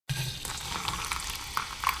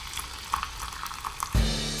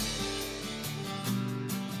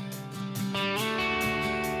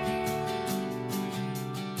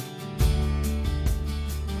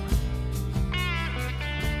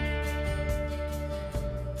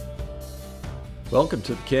Welcome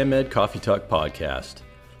to the CanMed Coffee Talk podcast,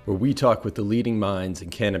 where we talk with the leading minds in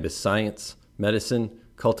cannabis science, medicine,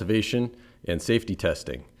 cultivation, and safety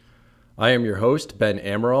testing. I am your host, Ben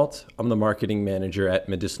Amaralt. I'm the marketing manager at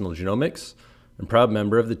Medicinal Genomics and proud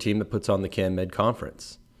member of the team that puts on the CanMed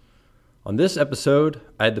conference. On this episode,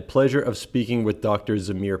 I had the pleasure of speaking with Dr.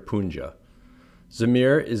 Zamir Punja.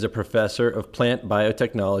 Zamir is a professor of plant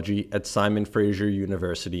biotechnology at Simon Fraser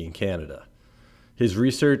University in Canada. His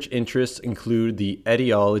research interests include the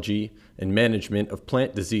etiology and management of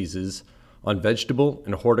plant diseases on vegetable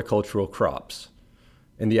and horticultural crops,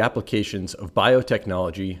 and the applications of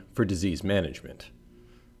biotechnology for disease management.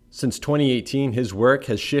 Since 2018, his work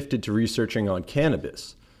has shifted to researching on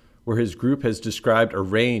cannabis, where his group has described a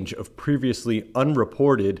range of previously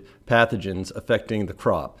unreported pathogens affecting the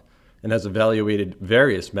crop and has evaluated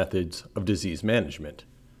various methods of disease management.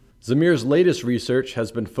 Zamir's latest research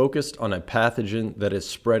has been focused on a pathogen that is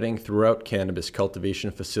spreading throughout cannabis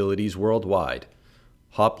cultivation facilities worldwide,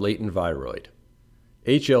 hop latent viroid.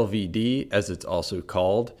 HLVD, as it's also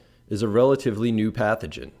called, is a relatively new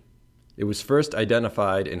pathogen. It was first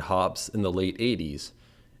identified in hops in the late 80s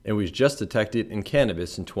and was just detected in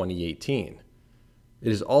cannabis in 2018. It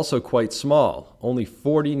is also quite small, only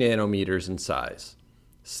 40 nanometers in size.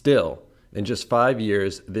 Still, in just 5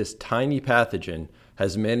 years, this tiny pathogen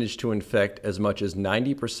has managed to infect as much as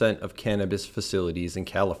 90% of cannabis facilities in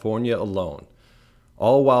California alone,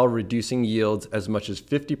 all while reducing yields as much as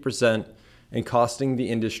 50% and costing the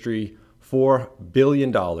industry $4 billion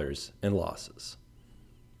in losses.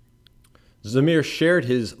 Zamir shared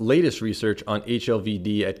his latest research on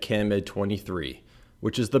HLVD at CanMed 23,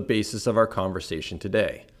 which is the basis of our conversation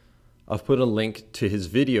today. I've put a link to his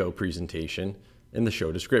video presentation in the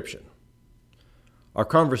show description. Our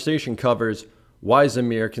conversation covers why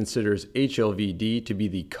Zamir considers HLVD to be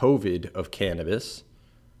the COVID of cannabis,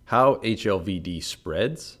 how HLVD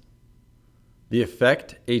spreads, the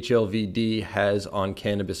effect HLVD has on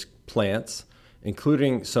cannabis plants,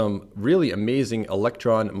 including some really amazing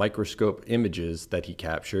electron microscope images that he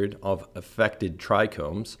captured of affected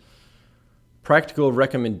trichomes, practical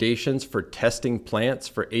recommendations for testing plants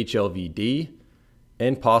for HLVD,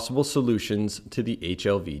 and possible solutions to the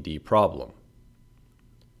HLVD problem.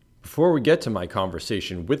 Before we get to my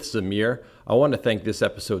conversation with Zamir, I want to thank this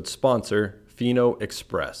episode's sponsor, Pheno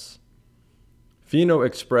Express. Pheno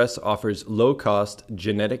Express offers low-cost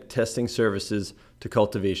genetic testing services to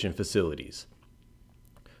cultivation facilities.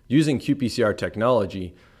 Using qPCR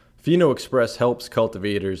technology, Pheno Express helps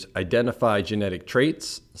cultivators identify genetic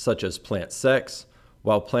traits, such as plant sex,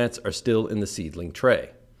 while plants are still in the seedling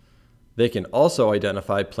tray. They can also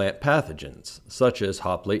identify plant pathogens, such as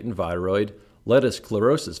hop latent viroid, lettuce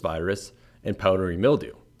sclerosis virus, and powdery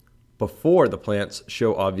mildew, before the plants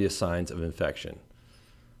show obvious signs of infection.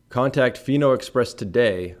 Contact Pheno Express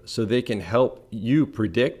today so they can help you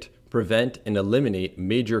predict, prevent, and eliminate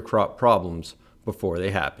major crop problems before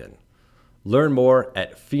they happen. Learn more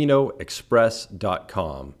at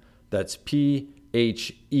phenoexpress.com. That's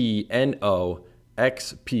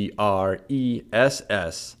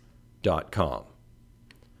PHENOXPRESS.com.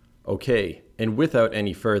 Okay, and without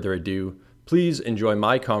any further ado, please enjoy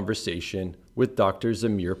my conversation with Dr.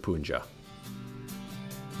 Zamir Punja.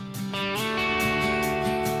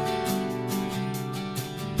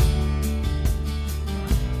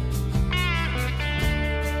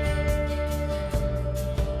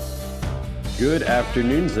 Good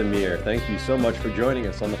afternoon, Zamir. Thank you so much for joining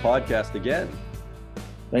us on the podcast again.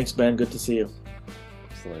 Thanks, Ben. Good to see you.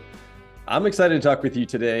 Excellent. I'm excited to talk with you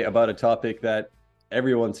today about a topic that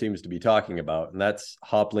everyone seems to be talking about, and that's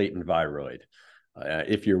hop latent viroid.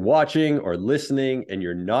 If you're watching or listening and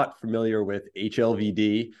you're not familiar with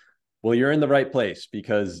HLVD, well, you're in the right place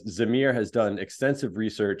because Zamir has done extensive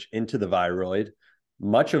research into the viroid,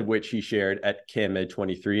 much of which he shared at CanMed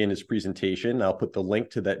 23 in his presentation. I'll put the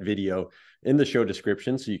link to that video in the show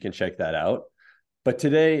description so you can check that out. But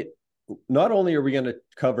today, not only are we going to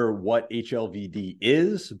cover what HLVD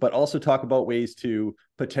is, but also talk about ways to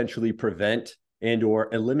potentially prevent and or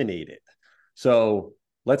eliminate it. So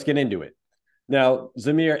let's get into it. Now,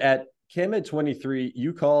 Zamir, at CanMed 23,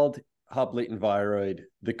 you called hop latent viroid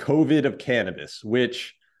the COVID of cannabis,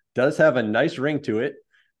 which does have a nice ring to it.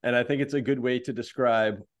 And I think it's a good way to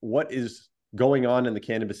describe what is going on in the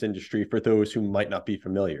cannabis industry for those who might not be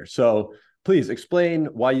familiar. So please explain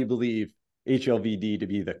why you believe HLVD to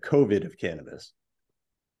be the COVID of cannabis.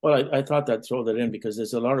 Well, I thought I'd throw that in because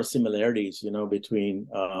there's a lot of similarities, between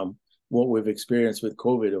what we've experienced with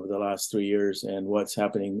COVID over the last 3 years and what's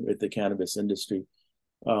happening with the cannabis industry.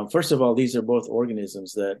 First of all, these are both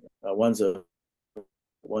organisms that one's a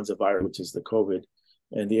virus, which is the COVID,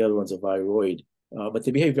 and the other one's a viroid. but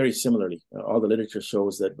they behave very similarly. All the literature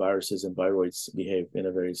shows that viruses and viroids behave in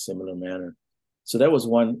a very similar manner. So that was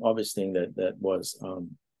one obvious thing that was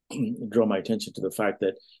draw my attention to the fact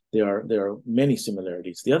that there are many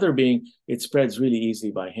similarities. The other being it spreads really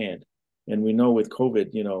easily by hand. And we know with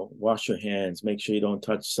COVID, wash your hands, make sure you don't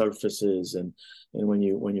touch surfaces, and when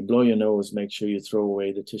you blow your nose, make sure you throw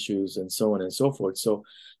away the tissues, and so on and so forth. So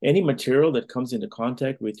any material that comes into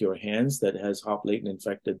contact with your hands that has hop latent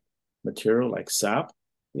infected material like sap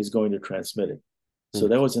is going to transmit it. So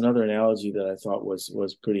that was another analogy that I thought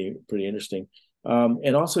was pretty interesting.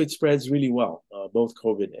 And also it spreads really well, both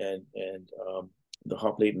COVID and the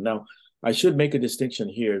hop latent. Now, I should make a distinction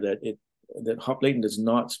here that hop latent does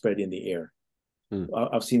not spread in the air.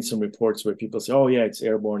 I've seen some reports where people say, "Oh yeah, it's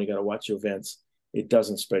airborne. You got to watch your vents." It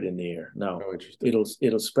doesn't spread in the air. Now,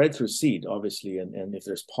 it'll spread through seed, obviously, and if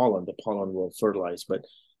there's pollen, the pollen will fertilize. But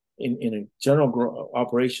in a general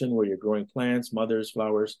operation where you're growing plants, mothers,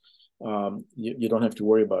 flowers, you don't have to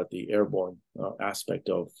worry about the airborne aspect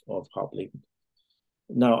of hop latent.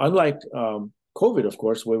 Now, unlike COVID, of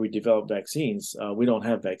course, where we develop vaccines, we don't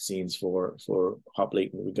have vaccines for hop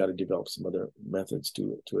latent. We've got to develop some other methods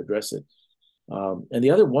to address it.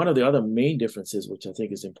 And one of the other main differences, which I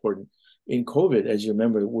think is important, in COVID, as you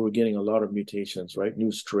remember, we were getting a lot of mutations, right?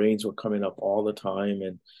 New strains were coming up all the time,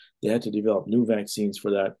 and they had to develop new vaccines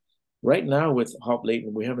for that. Right now with hop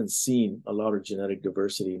latent, we haven't seen a lot of genetic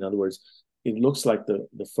diversity. In other words, it looks like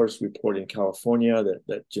the first report in California,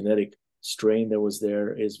 that genetic strain that was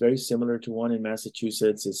there is very similar to one in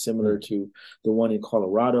Massachusetts, is similar to the one in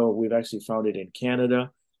Colorado. We've actually found it in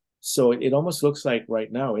Canada. So it almost looks like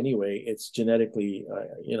right now, anyway, it's genetically,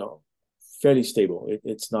 fairly stable.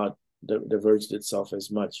 It's not diverged itself as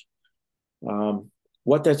much.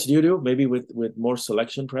 What that's due to, maybe with more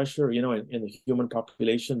selection pressure, in the human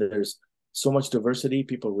population, there's so much diversity,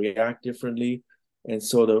 people react differently. And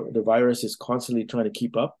so the virus is constantly trying to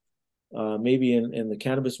keep up. Maybe in the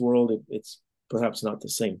cannabis world, it's perhaps not the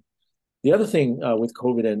same. The other thing with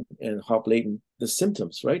COVID and hop latent, the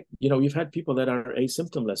symptoms, right? You've had people that are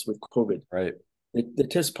asymptomless with COVID. Right. They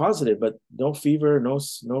test positive, but no fever,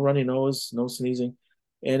 no runny nose, no sneezing.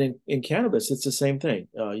 And in cannabis, it's the same thing.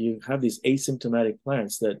 You have these asymptomatic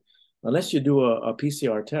plants that, unless you do a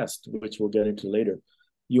PCR test, which we'll get into later,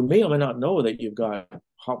 you may or may not know that you've got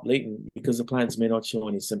hop latent because the plants may not show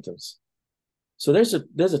any symptoms. So there's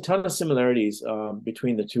a ton of similarities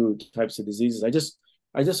between the two types of diseases.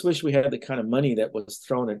 I just wish we had the kind of money that was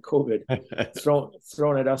thrown at COVID,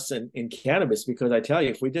 thrown at us in cannabis, because I tell you,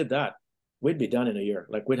 if we did that, we'd be done in a year.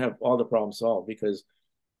 Like, we'd have all the problems solved, because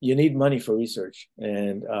you need money for research,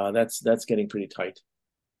 and that's getting pretty tight.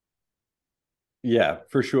 Yeah,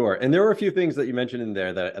 for sure. And there were a few things that you mentioned in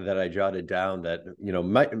there that I jotted down that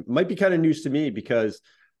might be kind of news to me, because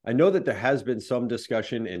I know that there has been some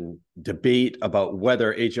discussion and debate about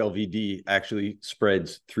whether HLVD actually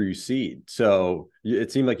spreads through seed. So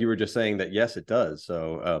it seemed like you were just saying that, yes, it does.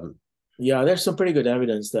 So yeah, there's some pretty good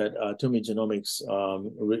evidence that Toomey Genomics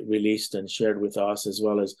released and shared with us, as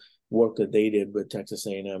well as work that they did with Texas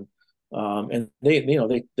A&M. And they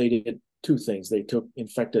did two things. They took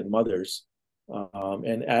infected mothers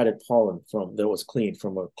and added pollen that was clean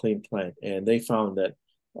from a clean plant, and they found that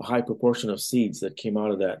a high proportion of seeds that came out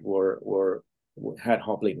of that had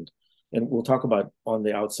hop latent, and we'll talk about on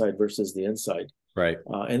the outside versus the inside. Right.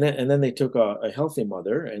 And then they took a healthy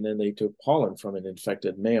mother, and then they took pollen from an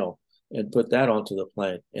infected male and put that onto the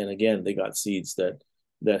plant, and again they got seeds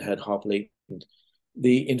that had hop latent.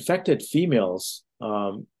 The infected females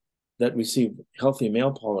that received healthy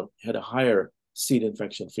male pollen had a higher seed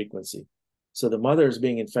infection frequency. So the mother's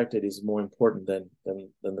being infected is more important than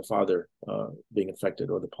the father being infected,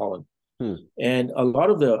 or the pollen. And a lot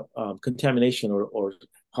of the contamination or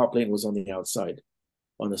hop latent was on the outside,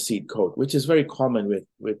 on the seed coat, which is very common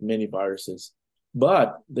with many viruses.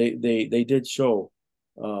 But they did show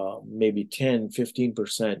maybe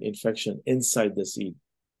 10-15% infection inside the seed,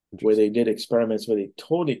 where they did experiments where they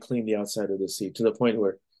totally cleaned the outside of the seed to the point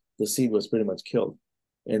where the seed was pretty much killed.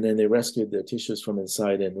 And then they rescued the tissues from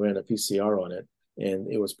inside and ran a PCR on it, and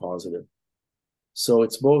it was positive. So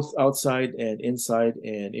it's both outside and inside,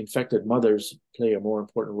 and infected mothers play a more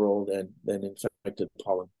important role than infected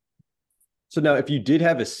pollen. So now, if you did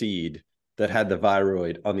have a seed that had the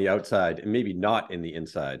viroid on the outside and maybe not in the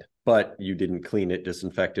inside, but you didn't clean it,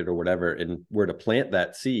 disinfect it, or whatever, and were to plant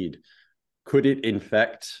that seed, could it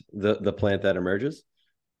infect the plant that emerges?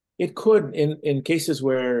 It could, in cases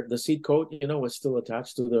where the seed coat, was still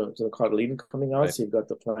attached to the cotyledon coming out. Right. So you've got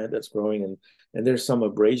the plant that's growing, and there's some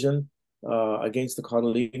abrasion against the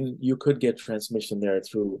cotyledon. You could get transmission there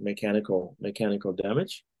through mechanical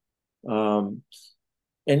damage. Um,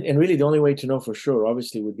 and really the only way to know for sure,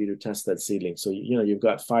 obviously, would be to test that seedling. So, you've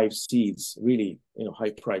got 5 seeds, really,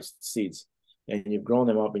 high priced seeds, and you've grown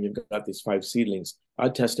them up and you've got these 5 seedlings.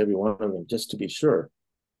 I'd test every one of them just to be sure,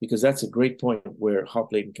 because that's a great point where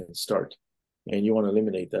hop latent can start, and you want to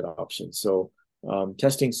eliminate that option. So,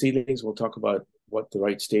 testing seedlings, we'll talk about what the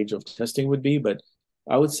right stage of testing would be, but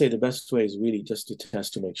I would say the best way is really just to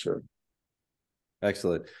test to make sure.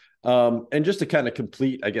 Excellent. And just to kind of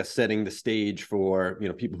complete, I guess, setting the stage for,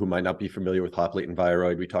 people who might not be familiar with hop latent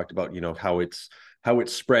viroid, we talked about, how it's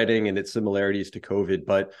spreading and its similarities to COVID,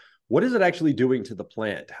 but what is it actually doing to the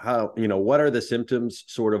plant? How, what are the symptoms?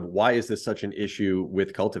 Sort of, why is this such an issue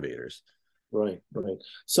with cultivators? Right, right.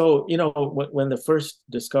 So, when the first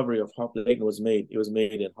discovery of hop latent was made, it was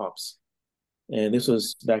made in hops. And this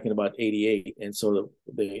was back in about 88. And so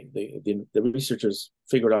the researchers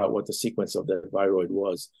figured out what the sequence of the viroid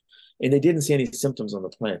was. And they didn't see any symptoms on the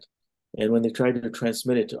plant. And when they tried to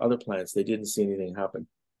transmit it to other plants, they didn't see anything happen.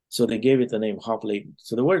 So they gave it the name hop latent.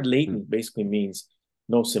 So the word latent basically means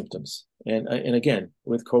no symptoms. And again,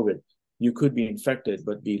 with COVID, you could be infected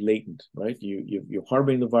but be latent, right? You're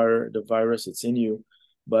harboring the virus, it's in you,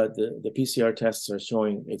 but the PCR tests are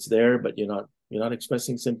showing it's there, but you're not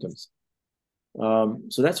expressing symptoms.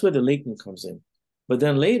 So that's where the latent comes in. But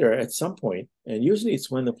then later, at some point, and usually it's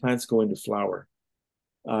when the plants go into flower,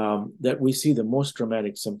 that we see the most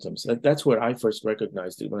dramatic symptoms. That's where I first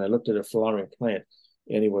recognized it, when I looked at a flowering plant,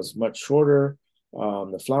 and it was much shorter.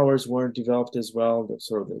 The flowers weren't developed as well.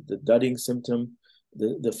 The dudding symptom,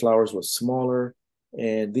 the flowers were smaller.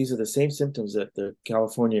 And these are the same symptoms that the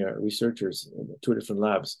California researchers in the 2 different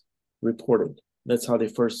labs reported. That's how they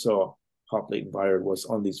first saw hop latent viroid, was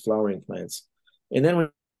on these flowering plants. And then when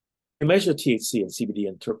you measure THC and CBD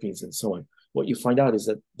and terpenes and so on, what you find out is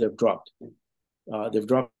that they've dropped. They've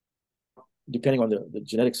dropped, depending on the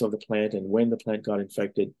genetics of the plant and when the plant got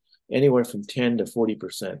infected, anywhere from 10 to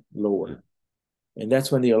 40% lower. And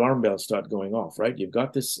that's when the alarm bells start going off, right? You've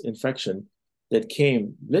got this infection that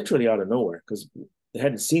came literally out of nowhere because they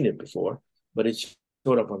hadn't seen it before, but it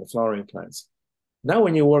showed up on the flowering plants. Now,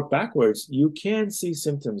 when you work backwards, you can see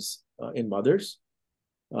symptoms in mothers.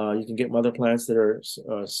 You can get mother plants that are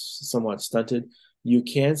somewhat stunted. You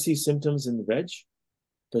can see symptoms in the veg,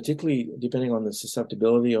 particularly depending on the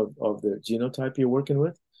susceptibility of the genotype you're working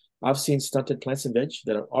with. I've seen stunted plants in veg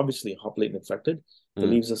that are obviously hop latent infected. The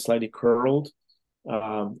leaves are slightly curled.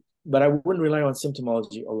 But I wouldn't rely on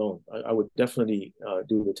symptomology alone. I would definitely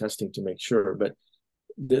do the testing to make sure. But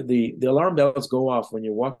the alarm bells go off when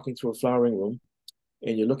you're walking through a flowering room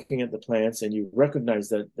and you're looking at the plants and you recognize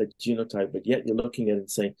that genotype, but yet you're looking at it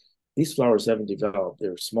and saying, these flowers haven't developed.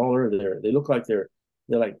 They're smaller. They look like they're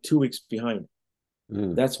like 2 weeks behind.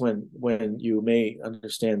 That's when you may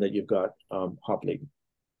understand that you've got hop latent.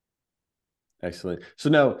 Excellent. So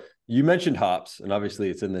now you mentioned hops, and obviously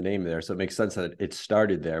it's in the name there, so it makes sense that it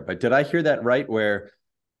started there. But did I hear that right, where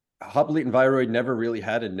hop latent viroid never really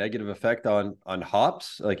had a negative effect on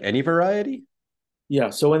hops, like any variety?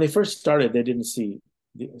 Yeah. So when they first started, they didn't see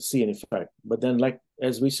an effect. But then, like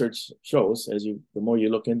as research shows, the more you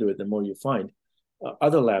look into it, the more you find.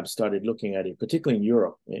 Other labs started looking at it, particularly in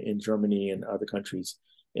Europe, in Germany and other countries,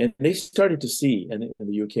 and they started to see, and in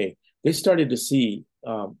the UK, they started to see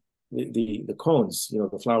the cones,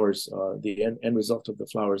 the flowers, the end result of the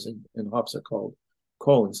flowers in hops are called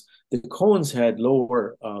cones. The cones had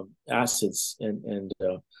lower acids and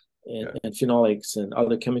phenolics and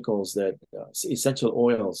other chemicals, that essential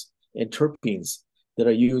oils and terpenes that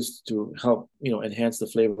are used to help enhance the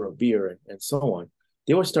flavor of beer and so on.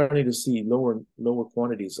 They were starting to see lower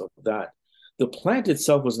quantities of that. The plant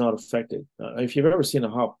itself was not affected. If you've ever seen a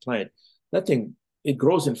hop plant, that thing, it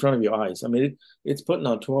grows in front of your eyes. I mean, it's putting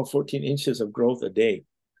out 12, 14 inches of growth a day.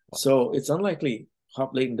 So it's unlikely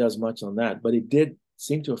hop latent does much on that, but it did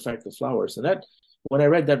seem to affect the flowers. And that, when I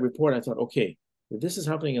read that report, I thought, okay, if this is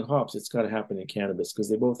happening in hops, it's got to happen in cannabis, because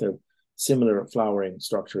they both have similar flowering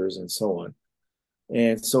structures and so on.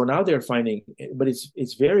 And so now they're finding, but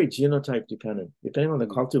it's very genotype dependent. Depending on the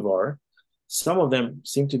cultivar, some of them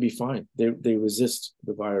seem to be fine. They resist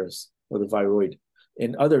the virus or the viroid,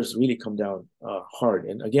 and others really come down hard.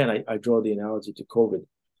 And again, I draw the analogy to COVID.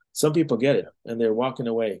 Some people get it and they're walking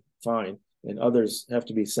away fine, and others have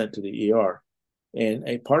to be sent to the ER. And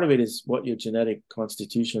a part of it is what your genetic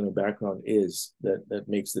constitution or background is that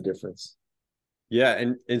makes the difference. Yeah.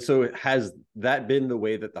 And so has that been the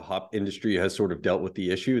way that the hop industry has sort of dealt with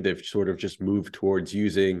the issue? They've sort of just moved towards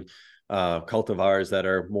using cultivars that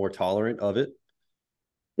are more tolerant of it?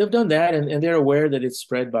 They've done that, and they're aware that it's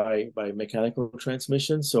spread by mechanical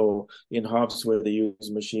transmission. So in hops where they use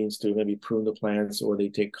machines to maybe prune the plants or they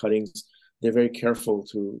take cuttings, they're very careful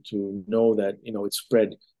to know that it's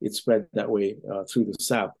spread that way through the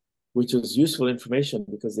sap, which is useful information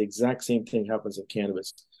because the exact same thing happens in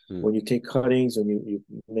cannabis. Hmm. When you take cuttings and you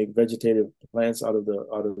make vegetative plants out of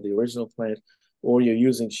the original plant, or you're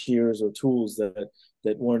using shears or tools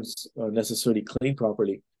that weren't necessarily cleaned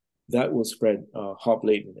properly, that will spread hop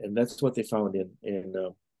latent, and that's what they found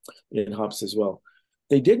in hops as well.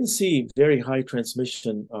 They didn't see very high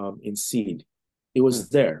transmission in seed. It was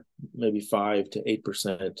there, maybe 5 to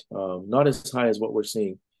 8%, not as high as what we're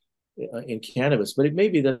seeing in cannabis, but it may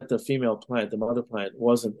be that the female plant, the mother plant,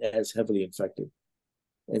 wasn't as heavily infected,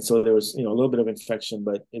 and so there was a little bit of infection,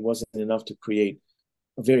 but it wasn't enough to create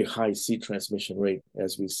a very high seed transmission rate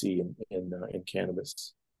as we see in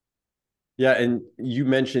cannabis. Yeah, and you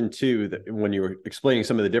mentioned too that when you were explaining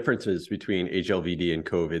some of the differences between HLVD and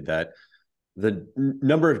COVID, that the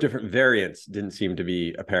number of different variants didn't seem to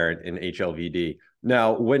be apparent in HLVD.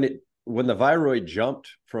 Now, when the viroid jumped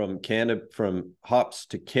from hops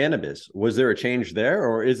to cannabis, was there a change there,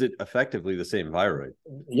 or is it effectively the same viroid?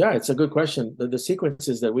 Yeah, it's a good question. The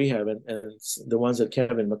sequences that we have and the ones that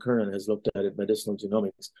Kevin McKernan has looked at medicinal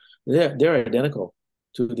genomics, they're identical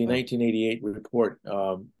to the 1988 report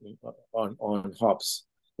on hops.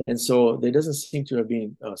 And so there doesn't seem to have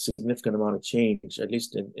been a significant amount of change, at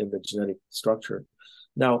least in the genetic structure.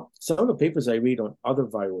 Now, some of the papers I read on other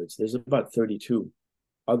viroids, there's about 32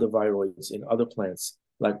 other viroids in other plants,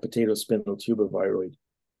 like potato spindle tuber viroid.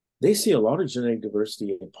 They see a lot of genetic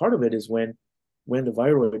diversity, and part of it is when the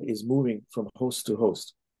viroid is moving from host to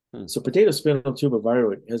host. So potato spindle tuber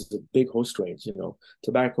viroid has a big host range,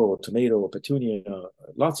 tobacco, tomato, petunia,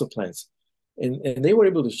 lots of plants. And they were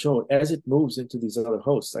able to show as it moves into these other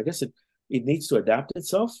hosts, I guess it needs to adapt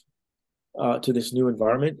itself to this new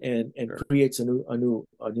environment and creates a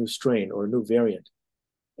new strain or a new variant.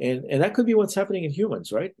 And that could be what's happening in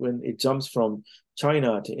humans, right? When it jumps from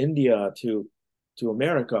China to India to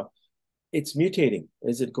America, it's mutating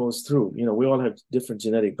as it goes through. We all have different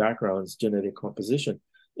genetic backgrounds, genetic composition,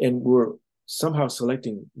 and we're somehow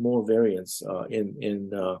selecting more variants in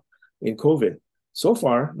COVID. So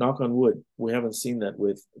far, knock on wood, we haven't seen that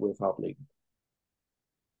with hop latent.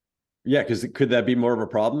 Yeah, because could that be more of a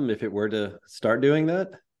problem if it were to start doing that?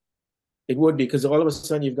 It would be, because all of a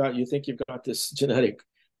sudden you think you've got this genetic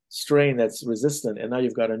strain that's resistant, and now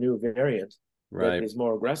you've got a new variant that is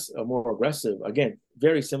more aggressive. Again,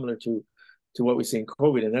 very similar to what we see in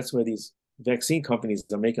COVID, and that's where these vaccine companies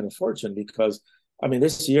are making a fortune. Because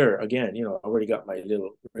this year again, I already got my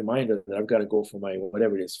little reminder that I've got to go for my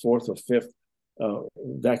whatever it is, fourth or fifth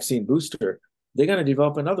vaccine booster. They're going to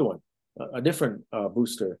develop another one, a different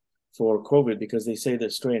booster for COVID, because they say the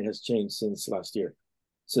strain has changed since last year.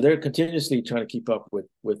 So they're continuously trying to keep up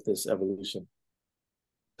with this evolution.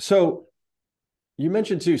 So you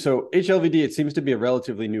mentioned too, so HLVD, it seems to be a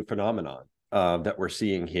relatively new phenomenon that we're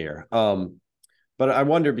seeing here. But I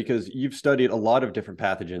wonder, because you've studied a lot of different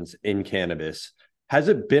pathogens in cannabis, has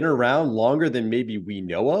it been around longer than maybe we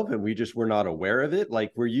know of and we just were not aware of it?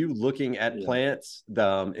 Like, were you looking at plants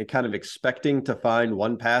and kind of expecting to find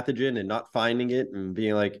one pathogen and not finding it and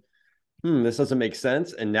being like, this doesn't make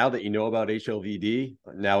sense? And now that you know about HLVD,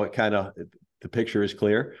 now the picture is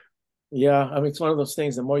clear. Yeah, it's one of those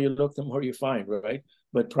things. The more you look, the more you find, right?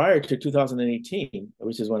 But prior to 2018,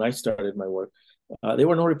 which is when I started my work, there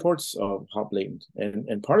were no reports of hop latent,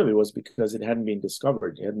 and part of it was because it hadn't been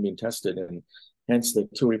discovered, it hadn't been tested, and hence the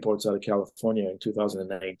 2 reports out of California in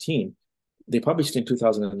 2019. They published in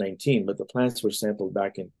 2019, but the plants were sampled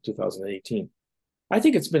back in 2018. I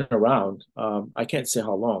think it's been around. I can't say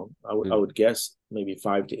how long. I would guess maybe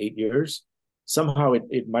 5 to 8 years. Somehow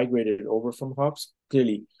it migrated over from hops.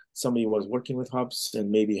 Clearly, somebody was working with hops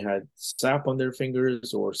and maybe had sap on their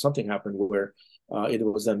fingers, or something happened where it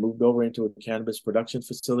was then moved over into a cannabis production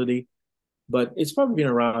facility. But it's probably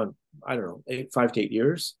been around, I don't know, 5 to 8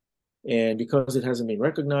 years. And because it hasn't been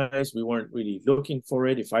recognized, we weren't really looking for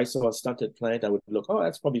it. If I saw a stunted plant, I would look, oh,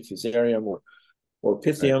 that's probably Fusarium or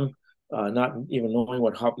Pythium, not even knowing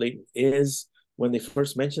what hop latent is. When they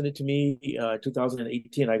first mentioned it to me,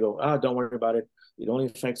 2018, I go, don't worry about it. It only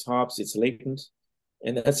affects hops. It's latent.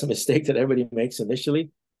 And that's a mistake that everybody makes initially.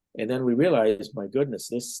 And then we realize, my goodness,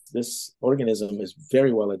 this organism is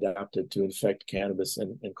very well adapted to infect cannabis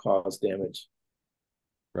and cause damage.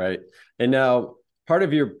 Right. And now, part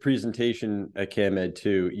of your presentation at CanMed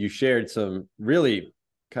too, you shared some really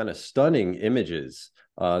kind of stunning images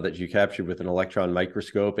that you captured with an electron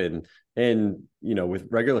microscope and with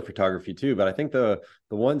regular photography too. But I think the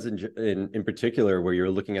ones in particular where you're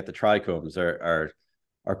looking at the trichomes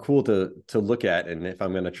are cool to look at. And if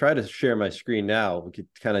I'm going to try to share my screen now, we could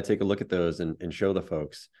kind of take a look at those and show the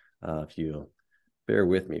folks, if you bear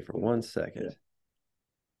with me for 1 second. Yeah.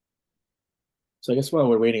 So I guess while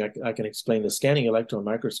we're waiting, I can explain. The scanning electron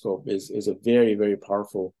microscope is a very, very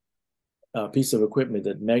powerful piece of equipment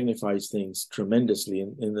that magnifies things tremendously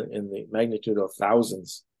in the magnitude of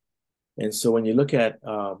thousands. And so when you look at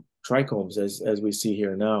trichomes, as we see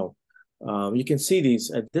here now, you can see these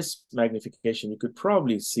at this magnification. You could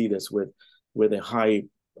probably see this with a high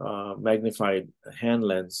magnified hand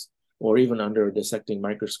lens, or even under a dissecting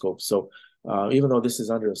microscope. So even though this is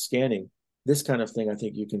under a scanning, this kind of thing I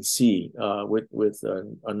think you can see with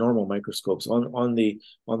a normal microscopes. On the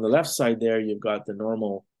left side there, you've got the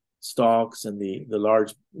normal stalks and the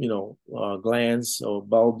large glands or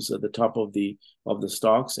bulbs at the top of the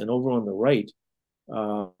stalks, and over on the right,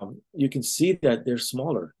 you can see that they're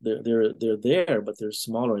smaller. They're there, but they're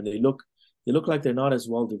smaller, and they look like they're not as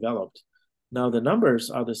well developed. Now the numbers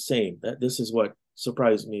are the same. This is what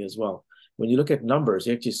surprised me as well. When you look at numbers,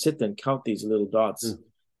 you actually sit and count these little dots.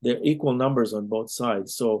 They're equal numbers on both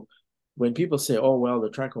sides. So when people say, "Oh well, the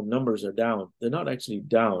trichome numbers are down," they're not actually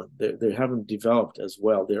down. They haven't developed as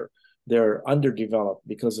well. They're underdeveloped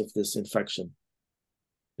because of this infection.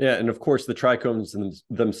 Yeah, and of course the trichomes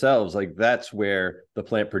themselves, like that's where the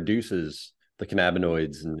plant produces the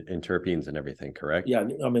cannabinoids and terpenes and everything, correct? Yeah,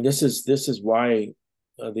 I mean this is why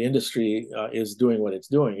the industry is doing what it's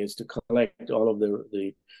doing, is to collect all of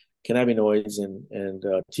the cannabinoids and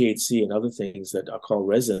THC and other things that are called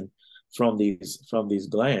resin from these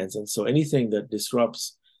glands. And so anything that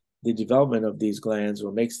disrupts the development of these glands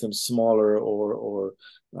or makes them smaller or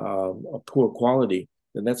a poor quality,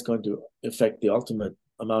 then that's going to affect the ultimate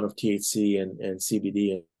amount of THC and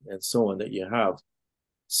CBD and so on that you have.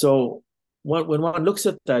 So when one looks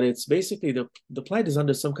at that, it's basically the plant is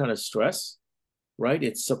under some kind of stress, right?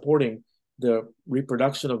 It's supporting the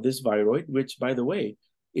reproduction of this viroid, which, by the way,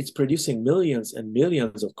 it's producing millions and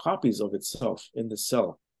millions of copies of itself in the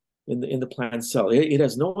cell, in the plant cell. It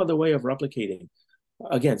has no other way of replicating.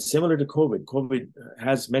 Again, similar to COVID. COVID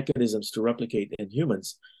has mechanisms to replicate in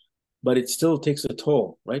humans, but it still takes a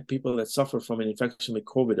toll, right? People that suffer from an infection with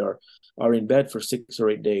COVID are in bed for 6 or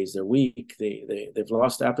 8 days. They're weak. They've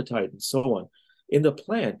lost appetite and so on. In the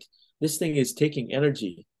plant, this thing is taking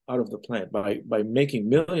energy out of the plant by making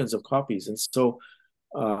millions of copies, and so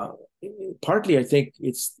partly I think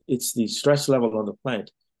it's the stress level on the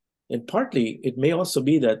plant, and partly it may also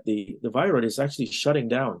be that the viroid is actually shutting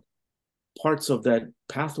down parts of that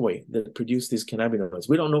pathway that produce these cannabinoids.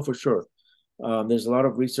 We don't know for sure. There's a lot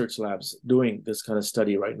of research labs doing this kind of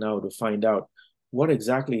study right now to find out what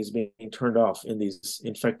exactly is being turned off in these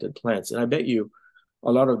infected plants. And I bet you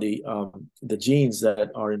a lot of the genes that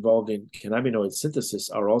are involved in cannabinoid synthesis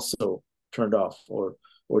are also turned off or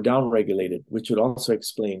downregulated, which would also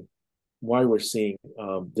explain why we're seeing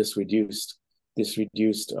this reduced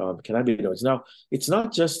cannabinoids. Now, it's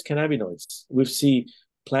not just cannabinoids. We see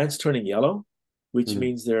plants turning yellow, which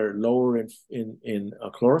means they're lower in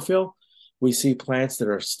chlorophyll. We see plants that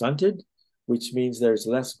are stunted, which means there's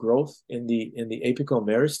less growth in the apical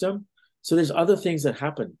meristem. So there's other things that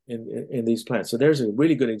happen in these plants. So there's a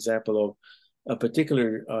really good example of a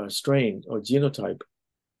particular strain or genotype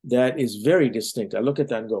that is very distinct. I look at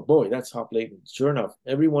that and go, boy, that's hop latent. Sure enough,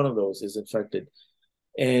 every one of those is infected.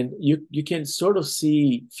 And you can sort of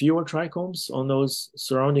see fewer trichomes on those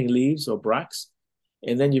surrounding leaves or bracts.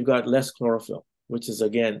 And then you've got less chlorophyll, which is,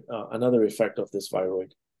 again, another effect of this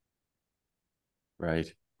viroid.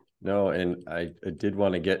 Right. No, and I did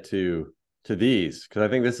want to get to these, because I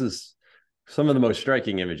think this is some of the most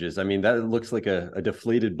striking images. I mean, that looks like a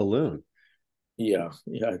deflated balloon. Yeah.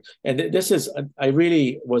 And this is, I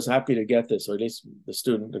really was happy to get this, or at least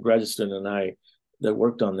the graduate student and I that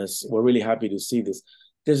worked on this were really happy to see this.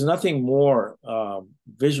 There's nothing more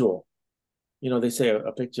visual. They say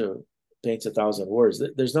a picture paints 1,000 words.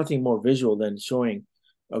 There's nothing more visual than showing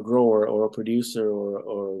a grower or a producer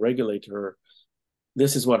or a regulator.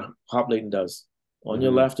 This is what hop latent does. On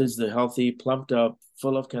your left is the healthy, plumped up,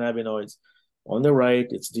 full of cannabinoids. On the right,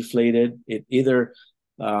 it's deflated.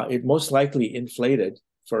 It most likely inflated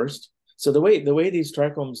first. So the way these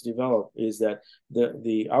trichomes develop is that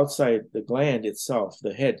the outside, the gland itself,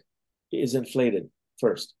 the head, is inflated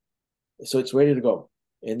first. So it's ready to go.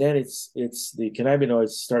 And then it's the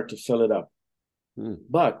cannabinoids start to fill it up.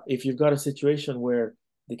 But if you've got a situation where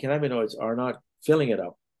the cannabinoids are not filling it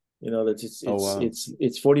up, that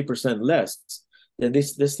it's 40% less, then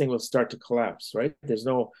this thing will start to collapse, right? There's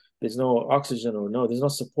no oxygen, or there's no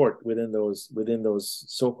support within those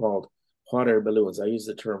so-called hot air balloons. I use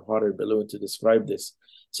the term hot air balloon to describe this.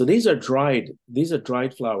 So these are dried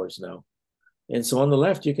flowers now. And so on the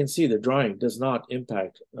left, you can see the drying does not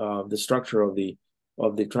impact the structure of the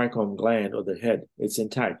trichome gland or the head. It's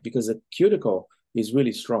intact because the cuticle is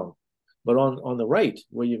really strong. But on the right,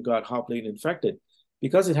 where you've got hop latent infected,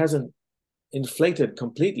 because it hasn't inflated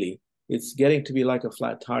completely, it's getting to be like a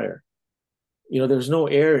flat tire. There's no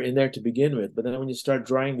air in there to begin with, but then when you start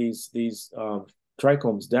drying these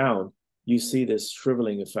trichomes down, you see this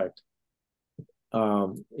shriveling effect.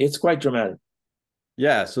 It's quite dramatic.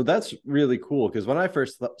 Yeah, so that's really cool, because when I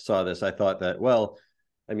first saw this, I thought that, well,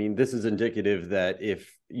 I mean, this is indicative that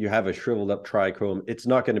if you have a shriveled up trichome, it's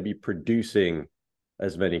not going to be producing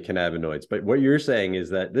as many cannabinoids. But what you're saying is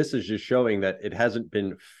that this is just showing that it hasn't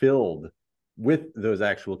been filled with those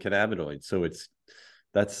actual cannabinoids. So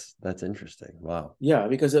that's interesting. Wow. Yeah,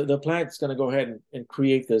 because the plant's going to go ahead and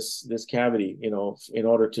create this cavity, in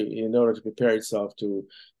order to prepare itself to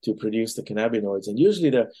produce the cannabinoids. And usually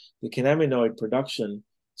the cannabinoid production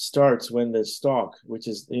starts when the stalk, which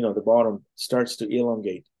is the bottom, starts to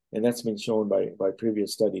elongate, and that's been shown by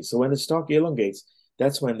previous studies. So when the stalk elongates,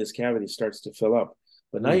 that's when this cavity starts to fill up.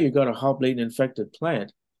 But now you've got a hop latent infected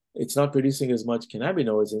plant. It's not producing as much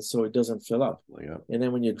cannabinoids, and so it doesn't fill up. Yeah. And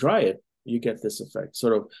then when you dry it, you get this effect.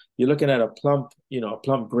 Sort of, you're looking at a plump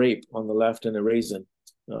grape on the left and a raisin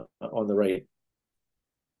on the right.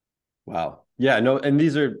 Wow. Yeah, no, and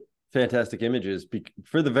these are fantastic images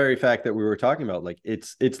for the very fact that we were talking about, like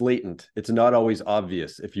it's latent. It's not always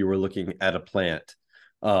obvious if you were looking at a plant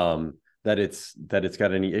that it's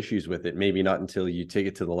got any issues with it. Maybe not until you take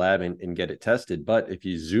it to the lab and get it tested. But if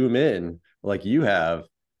you zoom in like you have,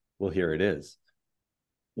 well, here it is.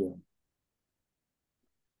 Yeah.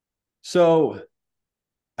 So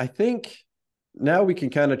I think now we can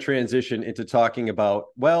kind of transition into talking about,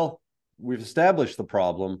 well, we've established the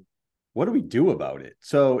problem. What do we do about it?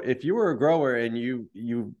 So if you were a grower and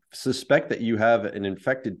you suspect that you have an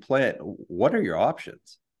infected plant, what are your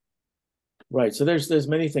options? Right. So there's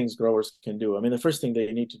many things growers can do. I mean, the first thing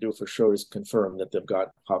they need to do for sure is confirm that they've got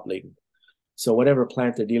hop latent. So whatever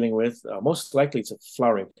plant they're dealing with, most likely it's a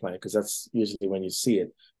flowering plant, because that's usually when you see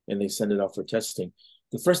it and they send it off for testing.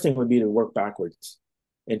 The first thing would be to work backwards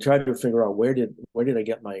and try to figure out where did I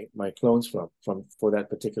get my clones from for that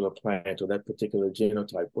particular plant or that particular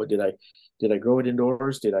genotype. What did I grow it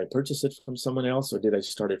indoors? Did I purchase it from someone else, or did I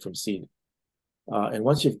start it from seed? And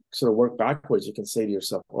once you've sort of worked backwards, you can say to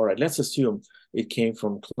yourself, all right, let's assume it came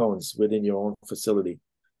from clones within your own facility.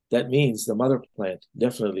 That means the mother plant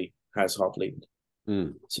definitely has hop latent.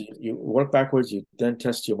 So you work backwards, you then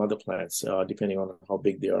test your mother plants, depending on how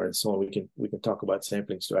big they are and so on. We can talk about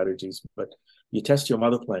sampling strategies, but you test your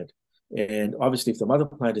mother plant. And obviously if the mother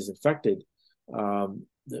plant is infected,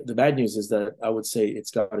 the bad news is that I would say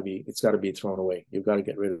it's got to be thrown away. You've got to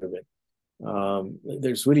get rid of it.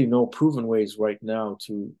 There's really no proven ways right now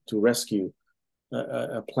to rescue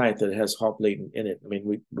a plant that has hop latent in it. I mean,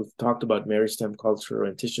 we've talked about meristem culture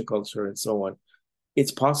and tissue culture and so on.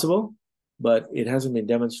 It's possible, but it hasn't been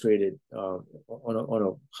demonstrated on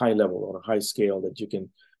a high level, on a high scale, that you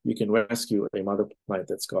can rescue a mother plant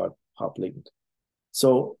that's got hop latent.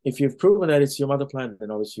 So if you've proven that it's your mother plant, then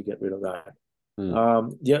obviously you get rid of that.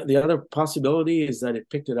 The other possibility is that it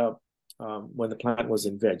picked it up when the plant was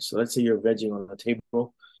in veg. So let's say you're vegging on a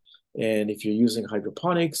table, and if you're using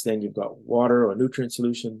hydroponics, then you've got water or nutrient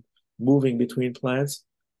solution moving between plants.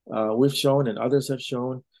 We've shown, and others have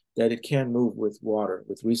shown, that it can move with water,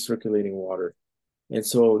 with recirculating water. And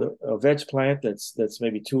so a veg plant that's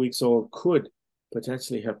maybe 2 weeks old could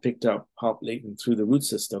potentially have picked up hop latent through the root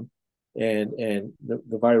system, and the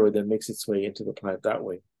viroid then makes its way into the plant that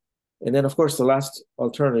way. And then, of course, the last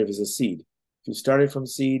alternative is a seed. If you started from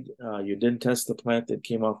seed, you didn't test the plant that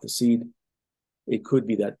came off the seed, it could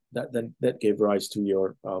be that gave rise to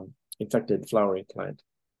your infected flowering plant.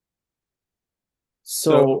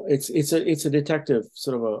 So it's a detective,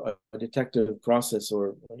 sort of a detective process,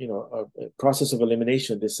 or a process of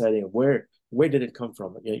elimination, deciding where did it come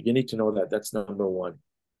from. You need to know that. That's number one.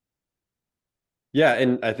 Yeah,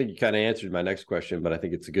 and I think you kind of answered my next question, but I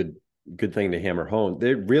think it's a good thing to hammer home.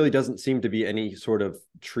 There really doesn't seem to be any sort of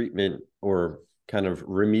treatment or kind of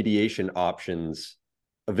remediation options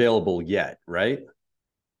available yet, right?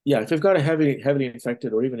 Yeah, if you've got a heavily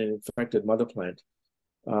infected or even an infected mother plant,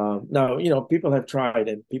 now people have tried,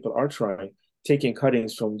 and people are trying, taking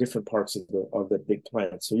cuttings from different parts of the big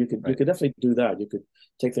plant. So you could definitely do that. You could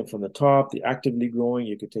take them from the top, the actively growing.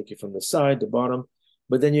 You could take it from the side, the bottom,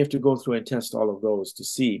 but then you have to go through and test all of those to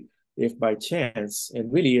see if by chance,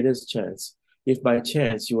 and really it is chance, if by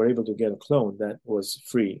chance you were able to get a clone that was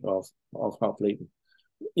free of hop latent.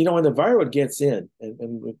 You know, when the viroid gets in,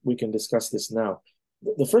 and we can discuss this now,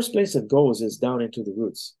 the first place it goes is down into the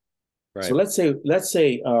roots. Right. So let's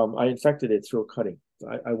say I infected it through a cutting.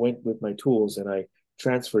 I went with my tools and I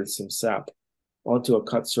transferred some sap onto a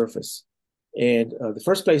cut surface. And the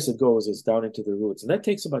first place it goes is down into the roots. And that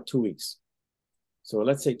takes about 2 weeks. So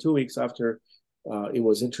let's say 2 weeks after it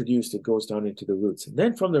was introduced, it goes down into the roots. And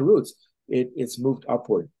then from the roots, it's moved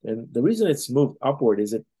upward. And the reason it's moved upward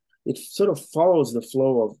is it sort of follows the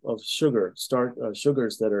flow of sugars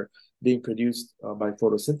that are being produced by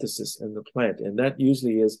photosynthesis in the plant. And that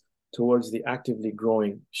usually is towards the actively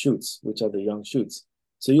growing shoots, which are the young shoots.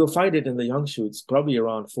 So you'll find it in the young shoots probably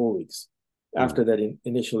around 4 weeks after that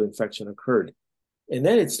initial infection occurred. And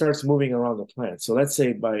then it starts moving around the plant. So let's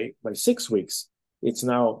say by 6 weeks, it's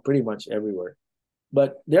now pretty much everywhere.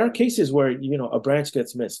 But there are cases where, you know, a branch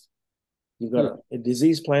gets missed. You've got a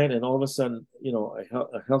diseased plant and all of a sudden, you know,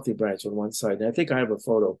 a healthy branch on one side. And I think I have a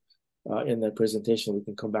photo in that presentation. We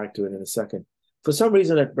can come back to it in a second. For some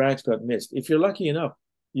reason, that branch got missed. If you're lucky enough,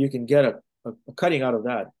 you can get a cutting out of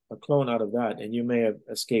that, a clone out of that, and you may have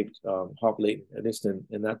escaped hop latent, at least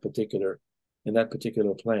in that particular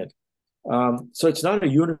plant. So it's not a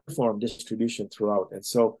uniform distribution throughout. And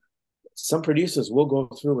so some producers will go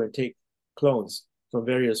through and take clones from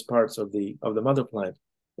various parts of the mother plant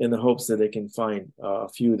in the hopes that they can find a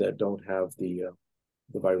few that don't have the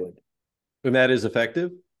viroid. And that is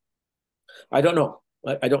effective? I don't know.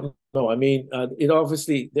 I don't know. I mean, it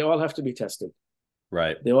obviously, they all have to be tested.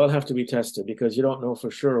 Right. They all have to be tested because you don't know for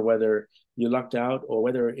sure whether you lucked out or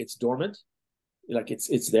whether it's dormant, like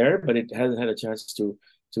it's there, but it hasn't had a chance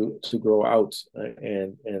to grow out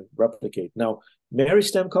and replicate. Now,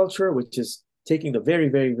 meristem culture, which is taking the very,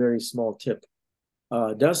 very, very small tip,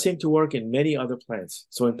 does seem to work in many other plants.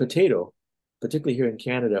 So in potato, particularly here in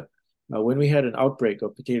Canada, when we had an outbreak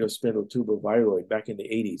of potato spindle tuber viroid back in the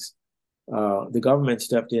 80s, the government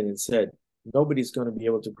stepped in and said, nobody's going to be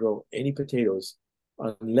able to grow any potatoes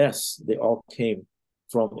unless they all came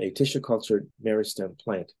from a tissue cultured meristem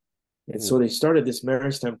plant. And so they started this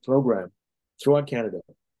meristem program throughout Canada.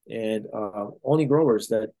 And only growers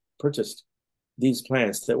that purchased these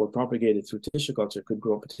plants that were propagated through tissue culture could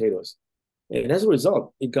grow potatoes. And as a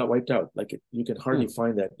result, it got wiped out. Like you can hardly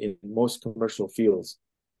find that in most commercial fields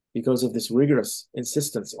because of this rigorous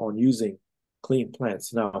insistence on using clean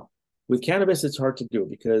plants. Now, with cannabis, it's hard to do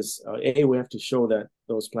because A, we have to show that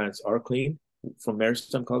those plants are clean from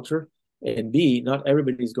meristem culture, and B, not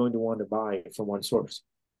everybody's going to want to buy from one source,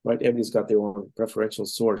 right? Everybody's got their own preferential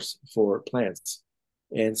source for plants.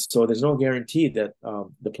 And so there's no guarantee that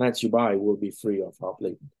the plants you buy will be free of hop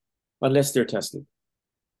latent unless they're tested.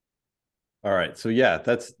 All right. So yeah,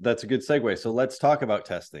 that's a good segue. So let's talk about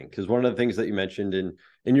testing, because one of the things that you mentioned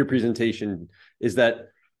in your presentation is that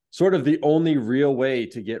sort of the only real way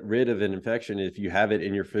to get rid of an infection if you have it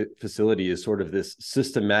in your facility is sort of this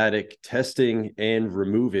systematic testing and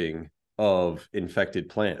removing of infected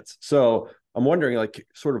plants. So I'm wondering, like,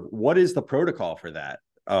 sort of what is the protocol for that?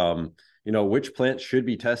 You know, which plants should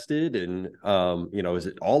be tested, and you know, is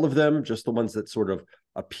it all of them, just the ones that sort of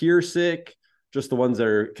appear sick, just the ones that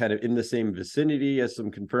are kind of in the same vicinity as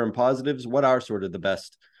some confirmed positives? What are sort of the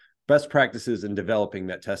best practices in developing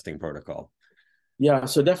that testing protocol? Yeah,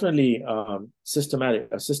 so definitely a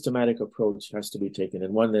systematic approach has to be taken,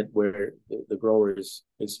 and one that where the grower is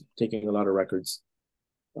taking a lot of records,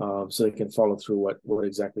 so they can follow through what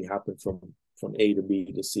exactly happened from A to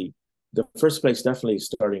B to C. The first place definitely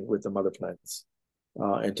starting with the mother plants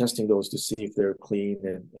and testing those to see if they're clean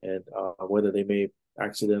and whether they may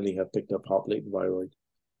accidentally have picked up hop latent viroid.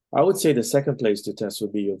 I would say the second place to test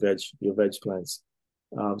would be your veg plants.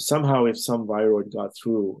 Somehow, if some viroid got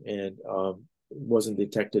through and wasn't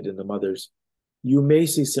detected in the mothers, you may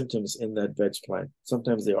see symptoms in that veg plant.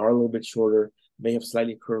 Sometimes they are a little bit shorter, may have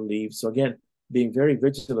slightly curved leaves. So again, being very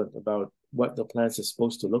vigilant about what the plants is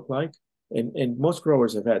supposed to look like. And most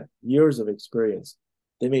growers have had years of experience.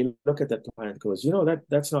 They may look at that plant and go, you know,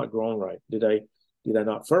 that's not growing right. Did I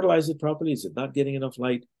not fertilize it properly? Is it not getting enough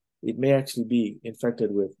light? It may actually be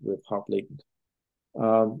infected with hop latent.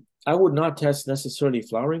 I would not test necessarily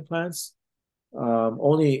flowering plants,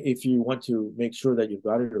 only if you want to make sure that you've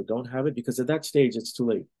got it or don't have it, because at that stage, it's too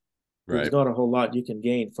late. Right. There's not a whole lot you can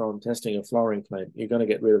gain from testing a flowering plant. You're going to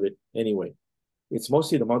get rid of it anyway. It's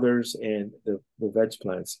mostly the mothers and the veg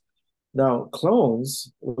plants. Now,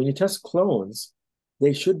 clones, when you test clones,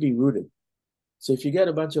 they should be rooted. So if you get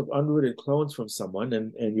a bunch of unrooted clones from someone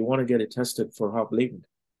and you want to get it tested for hop latent,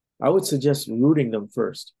 I would suggest rooting them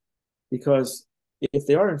first, because if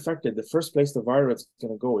they are infected, the first place the virus is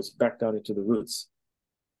going to go is back down into the roots.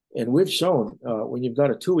 And we've shown when you've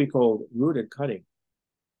got a 2-week-old rooted cutting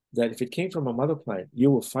that if it came from a mother plant,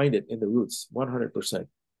 you will find it in the roots 100%.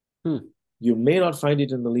 You may not find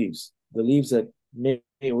it in the leaves that may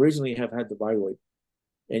originally have had the viroid,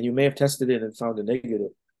 and you may have tested it and found a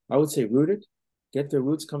negative. I would say root it, get the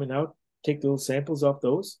roots coming out, take little samples off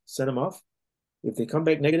those, send them off. If they come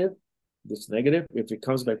back negative, it's negative. If it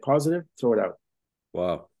comes back positive, throw it out.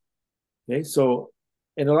 Wow. Okay, so,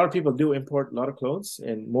 and a lot of people do import a lot of clones,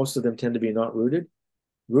 and most of them tend to be not rooted.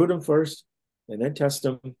 Root them first, and then test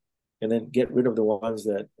them, and then get rid of the ones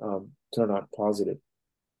that turn out positive.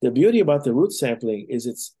 The beauty about the root sampling is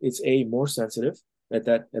it's more sensitive at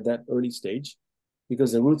that early stage,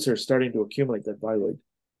 because the roots are starting to accumulate that viroid.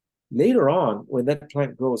 Later on, when that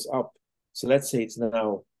plant grows up, so let's say it's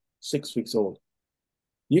now 6 weeks old,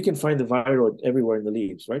 you can find the viroid everywhere in the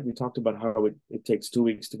leaves, right? We talked about how it takes 2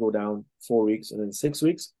 weeks to go down, 4 weeks, and then 6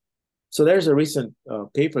 weeks. So there's a recent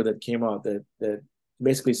paper that came out that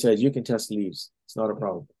basically says you can test leaves. It's not a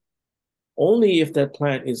problem. Only if that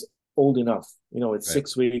plant is old enough, it's right.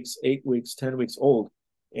 6 weeks, 8 weeks, 10 weeks old,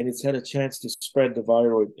 and it's had a chance to spread the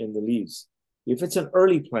viroid in the leaves. If it's an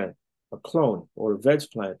early plant, a clone or a veg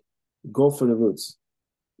plant, go for the roots,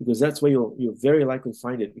 because that's where you'll very likely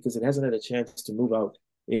find it, because it hasn't had a chance to move out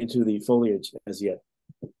into the foliage as yet.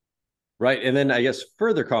 Right. And then I guess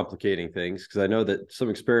further complicating things, because I know that some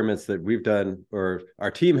experiments that we've done or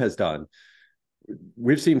our team has done,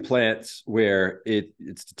 we've seen plants where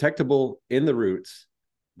it's detectable in the roots,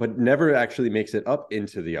 but never actually makes it up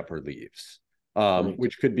into the upper leaves, right.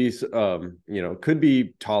 Which could be, could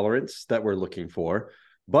be tolerance that we're looking for.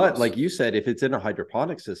 But yes. Like you said, if it's in a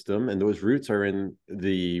hydroponic system and those roots are in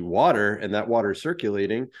the water and that water is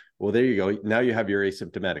circulating, well, there you go. Now you have your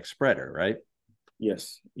asymptomatic spreader, right?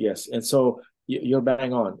 Yes. And so you're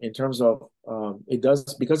bang on in terms of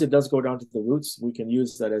because it does go down to the roots. We can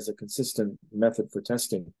use that as a consistent method for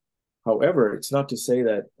testing. However, it's not to say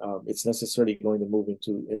that it's necessarily going to move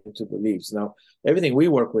into the leaves. Now, everything we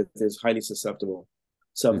work with is highly susceptible.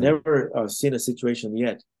 So I've never seen a situation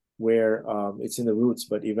yet where it's in the roots,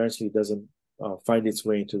 but eventually doesn't find its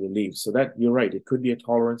way into the leaves. So that, you're right, it could be a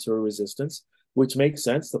tolerance or a resistance, which makes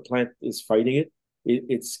sense. The plant is fighting it.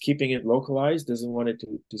 It's keeping it localized, doesn't want it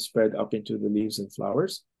to spread up into the leaves and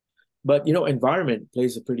flowers. But, environment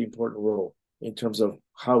plays a pretty important role in terms of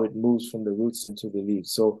how it moves from the roots into the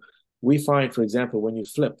leaves. So we find, for example, when you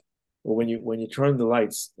flip or when you turn the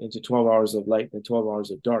lights into 12 hours of light and 12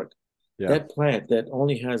 hours of dark, that plant that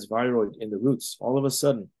only has viroid in the roots, all of a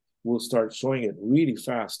sudden will start showing it really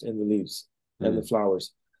fast in the leaves and the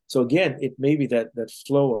flowers. So again, it may be that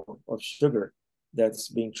flow of sugar that's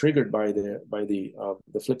being triggered by the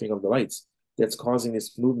flipping of the lights that's causing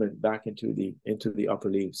this movement back into the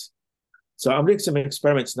upper leaves. So I'm doing some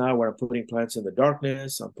experiments now where I'm putting plants in the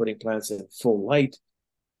darkness, I'm putting plants in full light,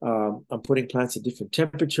 I'm putting plants at different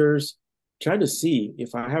temperatures, trying to see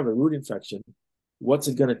if I have a root infection, what's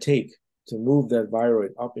it going to take to move that viroid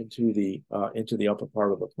up into the upper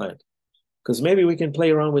part of the plant. Because maybe we can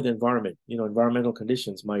play around with environment. Environmental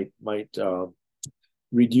conditions might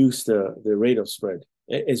reduce the rate of spread,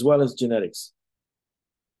 as well as genetics.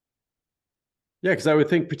 Yeah, because I would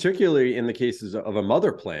think particularly in the cases of a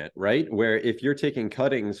mother plant, right, where if you're taking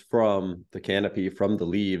cuttings from the canopy, from the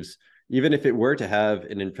leaves, even if it were to have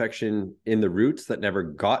an infection in the roots that never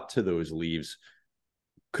got to those leaves,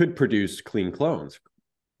 could produce clean clones.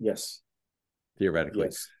 Yes. Theoretically.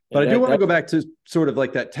 Yes. But I do want to go back to sort of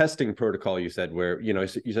like that testing protocol you said, where,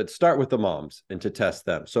 you said start with the moms and to test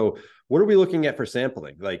them. So what are we looking at for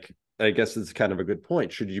sampling? Like, I guess it's kind of a good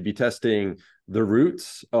point. Should you be testing the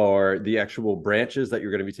roots or the actual branches that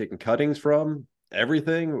you're going to be taking cuttings from?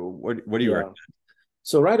 Everything? What do you recommend?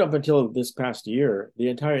 So right up until this past year, the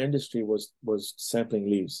entire industry was sampling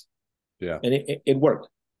leaves. Yeah. And it worked.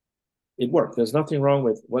 It worked. There's nothing wrong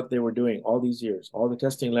with what they were doing all these years. All the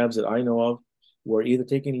testing labs that I know of were either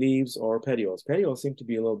taking leaves or petioles. Petioles seem to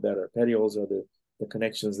be a little better. Petioles are the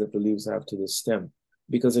connections that the leaves have to the stem.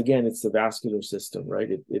 Because again, it's the vascular system, right?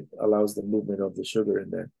 It allows the movement of the sugar in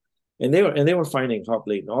there. And they were finding hop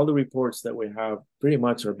latent. All the reports that we have pretty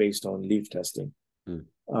much are based on leaf testing.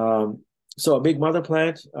 So a big mother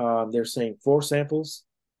plant, they're saying 4 samples,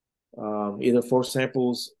 either 4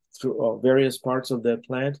 samples through various parts of the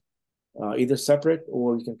plant, either separate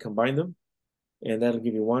or you can combine them. And that'll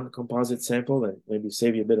give you one composite sample and maybe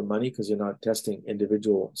save you a bit of money because you're not testing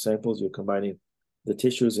individual samples. You're combining the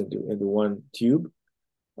tissues into one tube.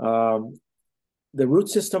 The root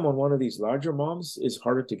system on one of these larger moms is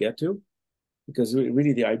harder to get to. because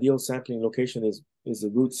really the ideal sampling location is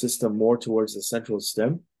the root system more towards the central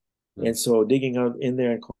stem. And so digging out in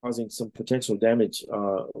there and causing some potential damage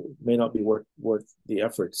may not be worth the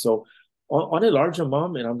effort. So on a larger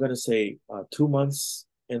mom, and I'm going to say 2 months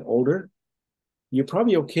and older, you're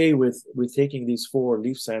probably okay with taking these 4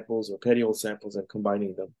 leaf samples or petiole samples and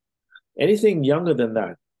combining them. Anything younger than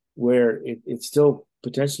that, where it's still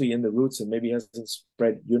potentially in the roots and maybe hasn't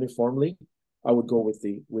spread uniformly, I would go with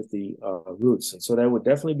the roots. And so that would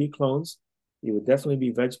definitely be clones. It would definitely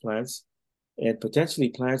be veg plants, and potentially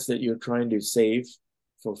plants that you're trying to save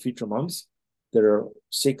for future mums that are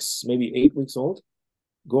 6, maybe 8 weeks old.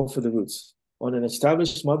 Go for the roots. On an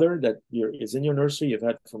established mother that is in your nursery, you've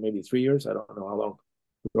had for maybe 3 years. I don't know how long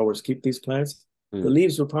growers keep these plants. The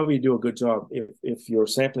leaves will probably do a good job if your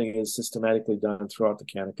sampling is systematically done throughout the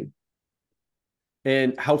canopy.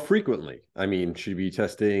 And how frequently? I mean, should you be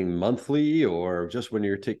testing monthly or just when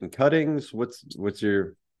you're taking cuttings? What's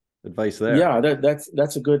your advice there? Yeah,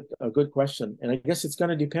 that's a good question. And I guess it's going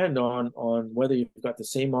to depend on whether you've got the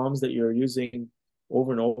same moms that you're using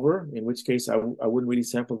over and over, in which case I wouldn't really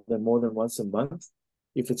sample them more than once a month.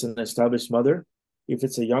 If it's an established mother, if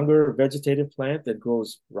it's a younger vegetative plant that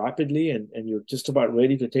grows rapidly and you're just about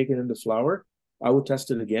ready to take it into flower, I would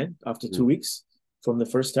test it again after 2 weeks from the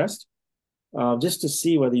first test, just to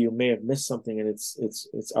see whether you may have missed something and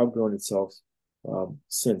it's outgrown itself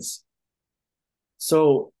since.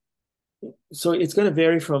 So it's going to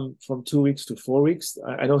vary from 2 weeks to 4 weeks.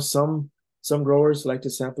 I know some growers like to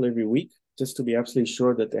sample every week just to be absolutely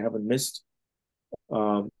sure that they haven't missed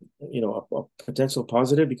a potential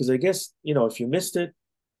positive, because I guess, if you missed it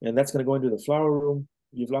and that's going to go into the flower room,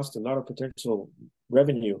 you've lost a lot of potential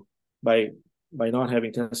revenue by not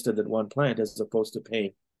having tested that one plant, as opposed to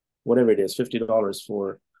paying whatever it is, $50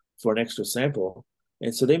 for an extra sample.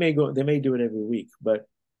 And so they may do it every week, but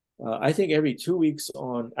I think every 2 weeks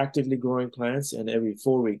on actively growing plants, and every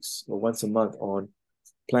 4 weeks or once a month on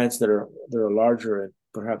plants that are larger and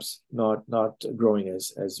perhaps not growing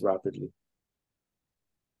as rapidly.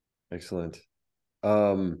 Excellent.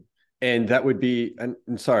 And that would be, and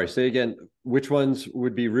sorry, say again, which ones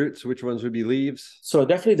would be roots, which ones would be leaves? So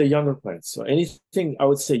definitely the younger plants. So anything I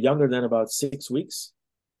would say younger than about 6 weeks,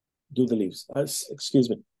 do the leaves.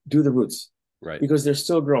 Do the roots. Right. Because they're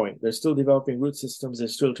still growing. They're still developing root systems. They're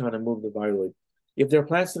still trying to move the viroid. If they're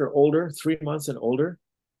plants that are older, 3 months and older,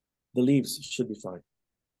 the leaves should be fine.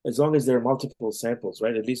 As long as there are multiple samples,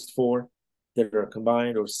 right? At least 4 that are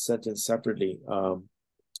combined or sent in separately.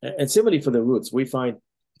 And similarly for the roots, we find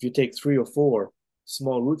if you take 3 or 4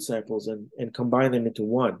 small root samples and combine them into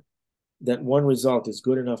one, that one result is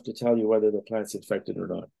good enough to tell you whether the plant's infected or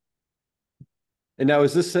not. And now,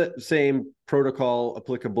 is this same protocol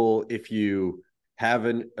applicable if you have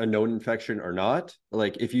a known infection or not?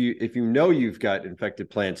 Like if you know you've got infected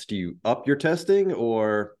plants, do you up your testing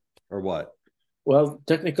or what? Well,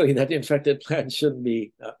 technically, that infected plant shouldn't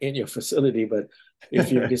be in your facility, but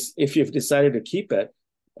if you've decided to keep it,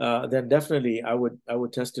 then definitely I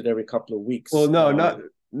would test it every couple of weeks. Well, no,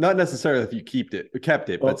 not necessarily if you kept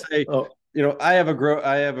it, but say I have a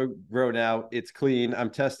grow now. It's clean. I'm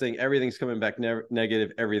testing. Everything's coming back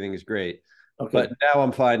negative. Everything's great. Okay. But now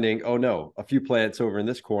I'm finding, oh no, a few plants over in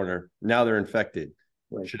this corner, now they're infected.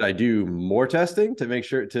 Right. Should I do more testing to make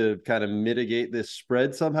sure to kind of mitigate this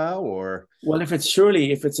spread somehow, or? Well, if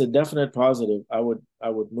it's a definite positive, I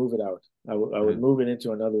would move it out. I would move it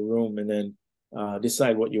into another room and then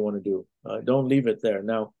decide what you want to do. Don't leave it there.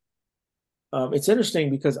 Now, it's interesting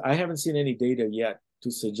because I haven't seen any data yet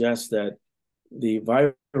to suggest that the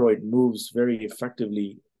viroid moves very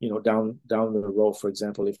effectively, down the row. For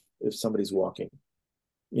example, if somebody's walking,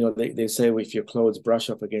 they say if your clothes brush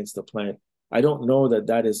up against the plant. I don't know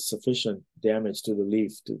that is sufficient damage to the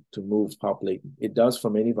leaf to move hop latent. It does for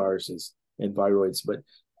many viruses and viroids, but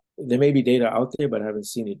there may be data out there, but I haven't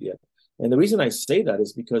seen it yet. And the reason I say that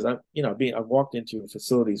is because I've walked into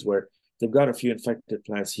facilities where they've got a few infected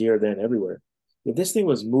plants here, there, and everywhere. If this thing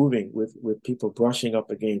was moving with people brushing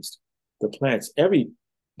up against the plants, every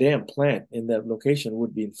damn plant in that location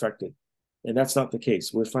would be infected. And that's not the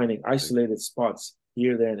case. We're finding isolated spots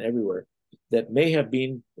here, there, and everywhere that may have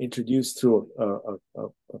been introduced through a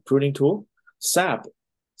pruning tool. Sap,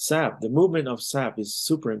 the movement of sap is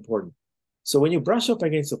super important. So when you brush up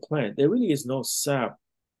against a plant, there really is no sap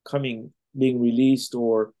being released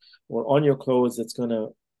or on your clothes that's going to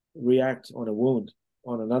react on a wound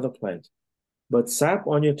on another plant. But sap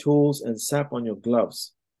on your tools and sap on your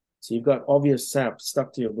gloves. So you've got obvious sap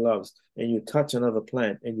stuck to your gloves and you touch another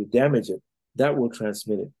plant and you damage it, that will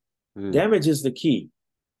transmit it. Damage is the key.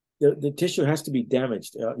 The tissue has to be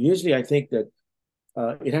damaged. Usually I think that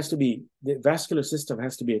it has to be, the vascular system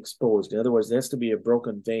has to be exposed. In other words, there has to be a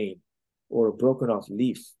broken vein or a broken off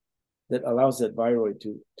leaf that allows that viroid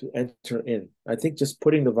to enter in. I think just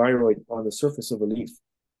putting the viroid on the surface of a leaf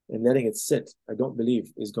and letting it sit, I don't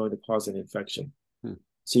believe is going to cause an infection.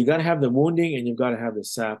 So you got to have the wounding and you've got to have the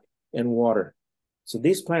sap and water. So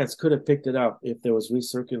these plants could have picked it up if there was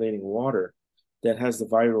recirculating water that has the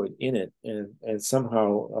viroid in it and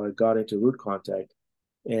somehow got into root contact.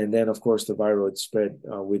 And then, of course, the viroid spread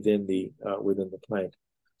within the plant.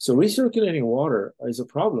 So recirculating water is a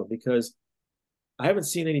problem because I haven't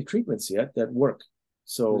seen any treatments yet that work.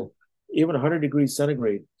 So even 100 degrees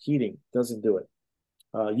centigrade heating doesn't do it.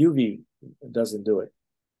 UV doesn't do it.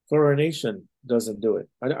 Fluorination doesn't do it.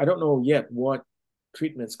 I don't know yet what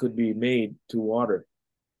treatments could be made to water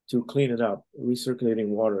to clean it up, recirculating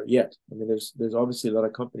water yet. I mean, there's obviously a lot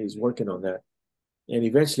of companies working on that. And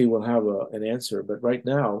eventually we'll have an answer. But right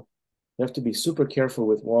now, you have to be super careful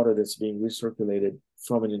with water that's being recirculated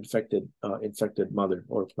from an infected mother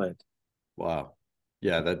or plant. Wow.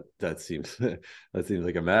 Yeah, that seems that seems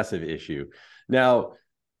like a massive issue. Now,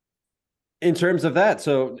 in terms of that,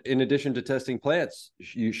 so in addition to testing plants,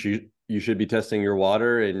 you should be testing your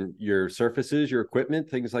water and your surfaces, your equipment,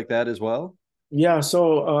 things like that as well. Yeah,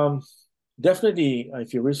 so definitely,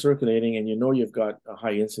 if you're recirculating and you know you've got a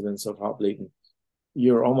high incidence of hop latent,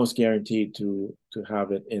 you're almost guaranteed to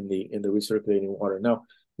have it in the recirculating water. Now,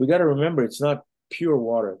 we got to remember it's not pure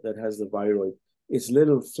water that has the viroid. It's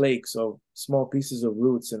little flakes of small pieces of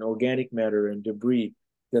roots and organic matter and debris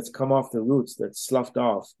that's come off the roots, that's sloughed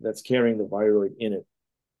off, that's carrying the viroid in it.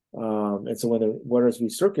 And so when the water is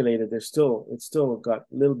recirculated, it's still got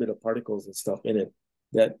a little bit of particles and stuff in it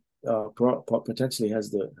that potentially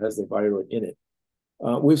has the viroid in it.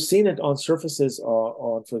 We've seen it on surfaces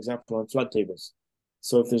on, for example, on flood tables.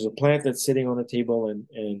 So if there's a plant that's sitting on a table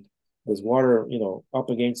and there's water, up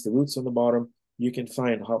against the roots on the bottom, you can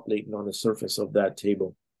find hop latent on the surface of that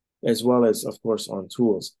table, as well as, of course, on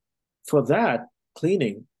tools. For that,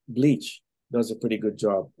 cleaning, bleach does a pretty good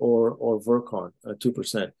job, or Virkon,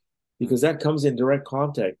 2%, because that comes in direct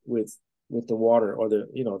contact with the water or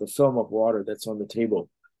the film of water that's on the table.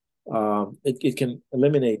 It can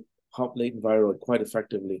eliminate hop latent viroid quite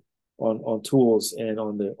effectively on tools and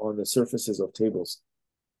on the surfaces of tables.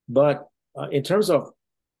 But in terms of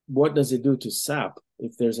what does it do to sap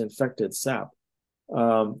if there's infected sap,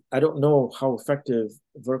 I don't know how effective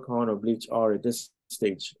Virkon or bleach are at this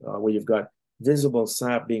stage, where you've got visible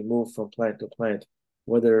sap being moved from plant to plant,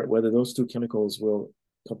 whether those two chemicals will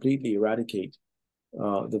completely eradicate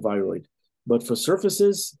the viroid. But for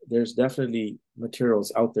surfaces, there's definitely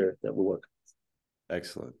materials out there that will work.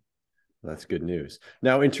 Excellent. That's good news.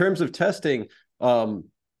 Now, in terms of testing,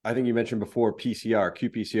 I think you mentioned before PCR,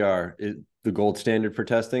 qPCR is the gold standard for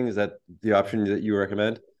testing. Is that the option that you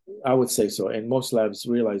recommend? I would say so. And most labs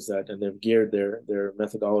realize that, and they've geared their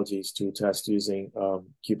methodologies to test using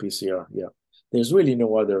qPCR. Yeah. There's really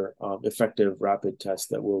no other effective rapid test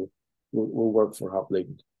that will work for hop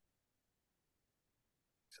latent.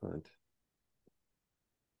 Excellent.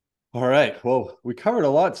 All right. Well, we covered a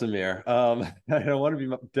lot, Zamir. I want to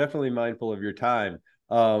be definitely mindful of your time.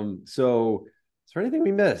 So is there anything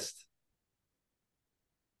we missed?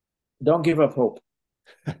 Don't give up hope.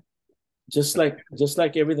 just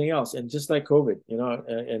like everything else, and just like COVID,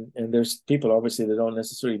 and there's people obviously that don't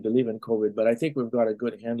necessarily believe in COVID, but I think we've got a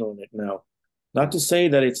good handle on it now. Not to say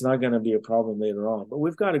that it's not going to be a problem later on, but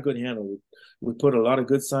we've got a good handle. We put a lot of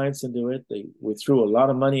good science into it. We threw a lot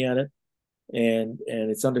of money at it, and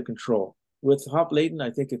it's under control. With hop latent,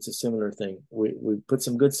 I think it's a similar thing. We put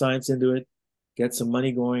some good science into it, get some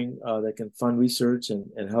money going that can fund research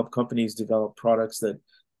and help companies develop products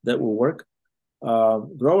that will work.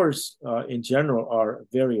 Growers in general are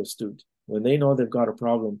very astute. When they know they've got a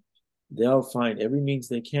problem, they'll find every means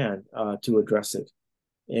they can to address it.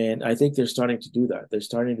 And I think they're starting to do that. They're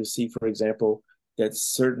starting to see, for example, that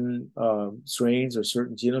certain strains or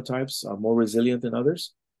certain genotypes are more resilient than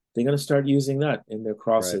others. They're going to start using that in their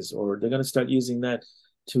crosses, right, or they're going to start using that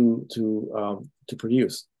to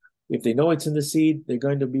produce. If they know it's in the seed, they're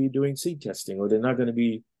going to be doing seed testing, or they're not going to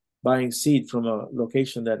be buying seed from a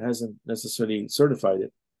location that hasn't necessarily certified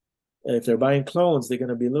it. And if they're buying clones, they're going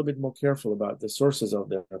to be a little bit more careful about the sources of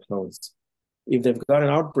their clones. If they've got an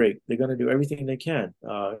outbreak, they're going to do everything they can,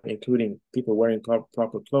 including people wearing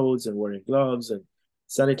proper clothes and wearing gloves and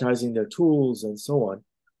sanitizing their tools and so on.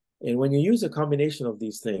 And when you use a combination of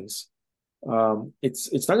these things,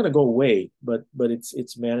 it's not going to go away, but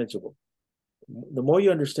it's manageable. The more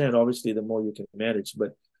you understand, obviously, the more you can manage.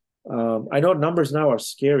 But I know numbers now are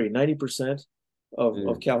scary. 90%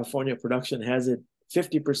 of California production has it,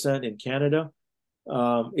 50% in Canada.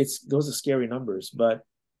 Those are scary numbers. But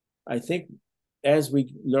I think as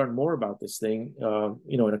we learn more about this thing,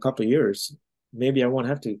 in a couple of years, maybe I won't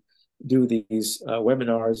have to do these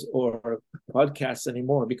webinars or podcasts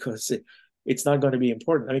anymore because it's not going to be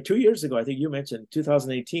important. I mean, 2 years ago, I think you mentioned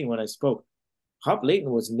 2018 when I spoke, hop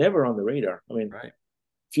latent was never on the radar. I mean, Right.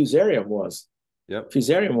 Fusarium was. Yep.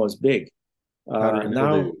 Fusarium was big. Powdery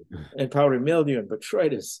Now, mildew. and powdery mildew and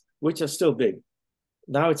botrytis, which are still big.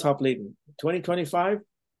 Now it's hop latent. 2025,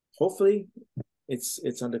 hopefully,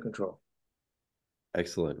 it's under control.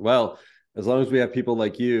 Excellent. Well, as long as we have people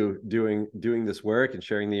like you doing this work and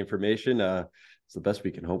sharing the information, it's the best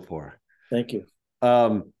we can hope for. Thank you.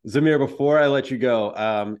 Zamir, before I let you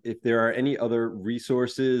go, if there are any other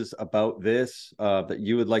resources about this that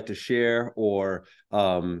you would like to share, or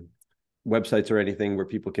websites or anything where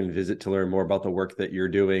people can visit to learn more about the work that you're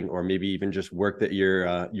doing, or maybe even just work that you're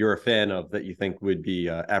a fan of that you think would be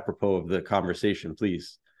apropos of the conversation,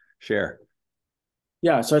 please share.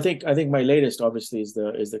 Yeah, so I think my latest obviously is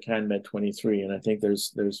the CanMed 23, and I think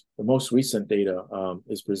there's the most recent data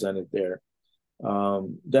is presented there.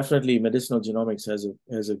 Definitely, Medicinal Genomics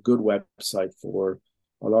has a good website for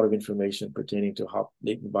a lot of information pertaining to hop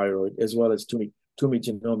latent viroid, as well as TUMI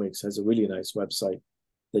Genomics has a really nice website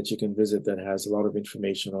that you can visit that has a lot of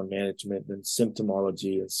information on management and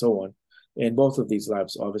symptomology and so on. And both of these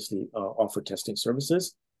labs obviously offer testing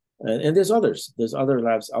services, and there's others. There's other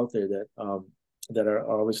labs out there that are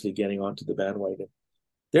obviously getting onto the bandwagon.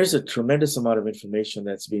 There's a tremendous amount of information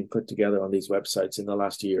that's being put together on these websites in the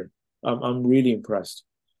last year. I'm really impressed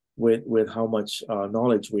with how much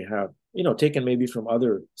knowledge we have, taken maybe from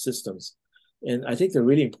other systems. And I think the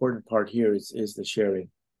really important part here is the sharing.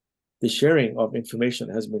 The sharing of information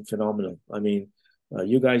has been phenomenal. I mean,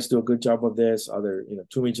 you guys do a good job of this.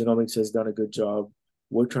 TUMI Genomics has done a good job.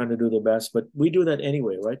 We're trying to do the best, but we do that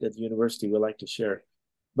anyway, right? At the university, we like to share.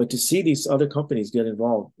 But to see these other companies get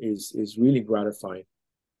involved is really gratifying.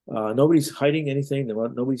 Nobody's hiding anything.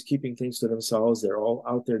 Nobody's keeping things to themselves. They're all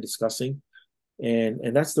out there discussing,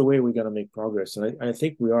 and that's the way we're going to make progress. And I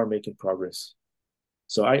think we are making progress.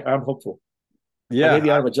 So I'm hopeful. Yeah, I may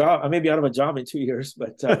be out of a job. I may be out of a job in 2 years,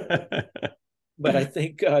 but I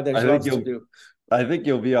think there's lots to do. I think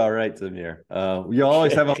you'll be all right, Zamir. You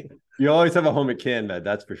always have a home at CanMed,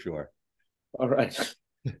 that's for sure. All right.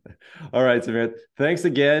 All right, Zamir. Thanks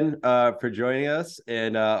again for joining us,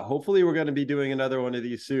 and hopefully we're going to be doing another one of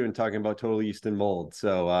these soon, talking about total yeast and mold.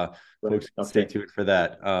 So folks, stay tuned for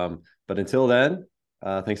that. But until then,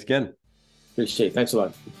 thanks again. Appreciate it. Thanks a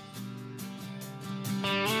lot.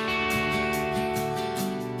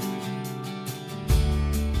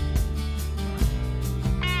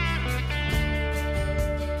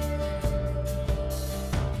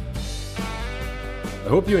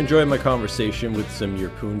 I hope you enjoyed my conversation with Zamir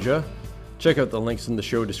Punja. Check out the links in the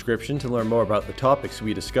show description to learn more about the topics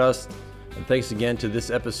we discussed. And thanks again to this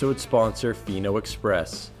episode's sponsor, Pheno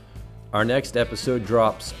Express. Our next episode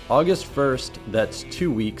drops August 1st, that's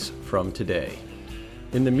 2 weeks from today.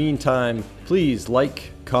 In the meantime, please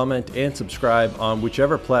like, comment, and subscribe on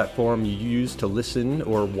whichever platform you use to listen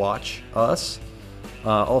or watch us.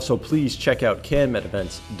 Also, please check out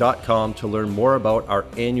canmedevents.com to learn more about our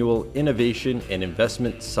annual Innovation and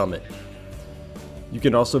Investment Summit. You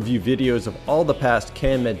can also view videos of all the past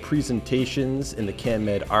CanMed presentations in the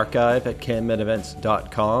CanMed archive at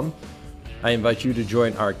canmedevents.com. I invite you to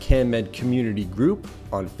join our CanMed community group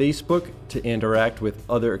on Facebook to interact with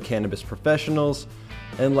other cannabis professionals.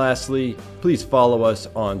 And lastly, please follow us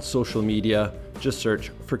on social media. Just search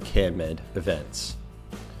for CanMed Events.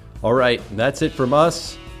 All right, that's it from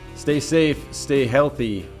us. Stay safe, stay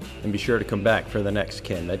healthy, and be sure to come back for the next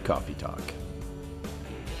CanMed Coffee Talk.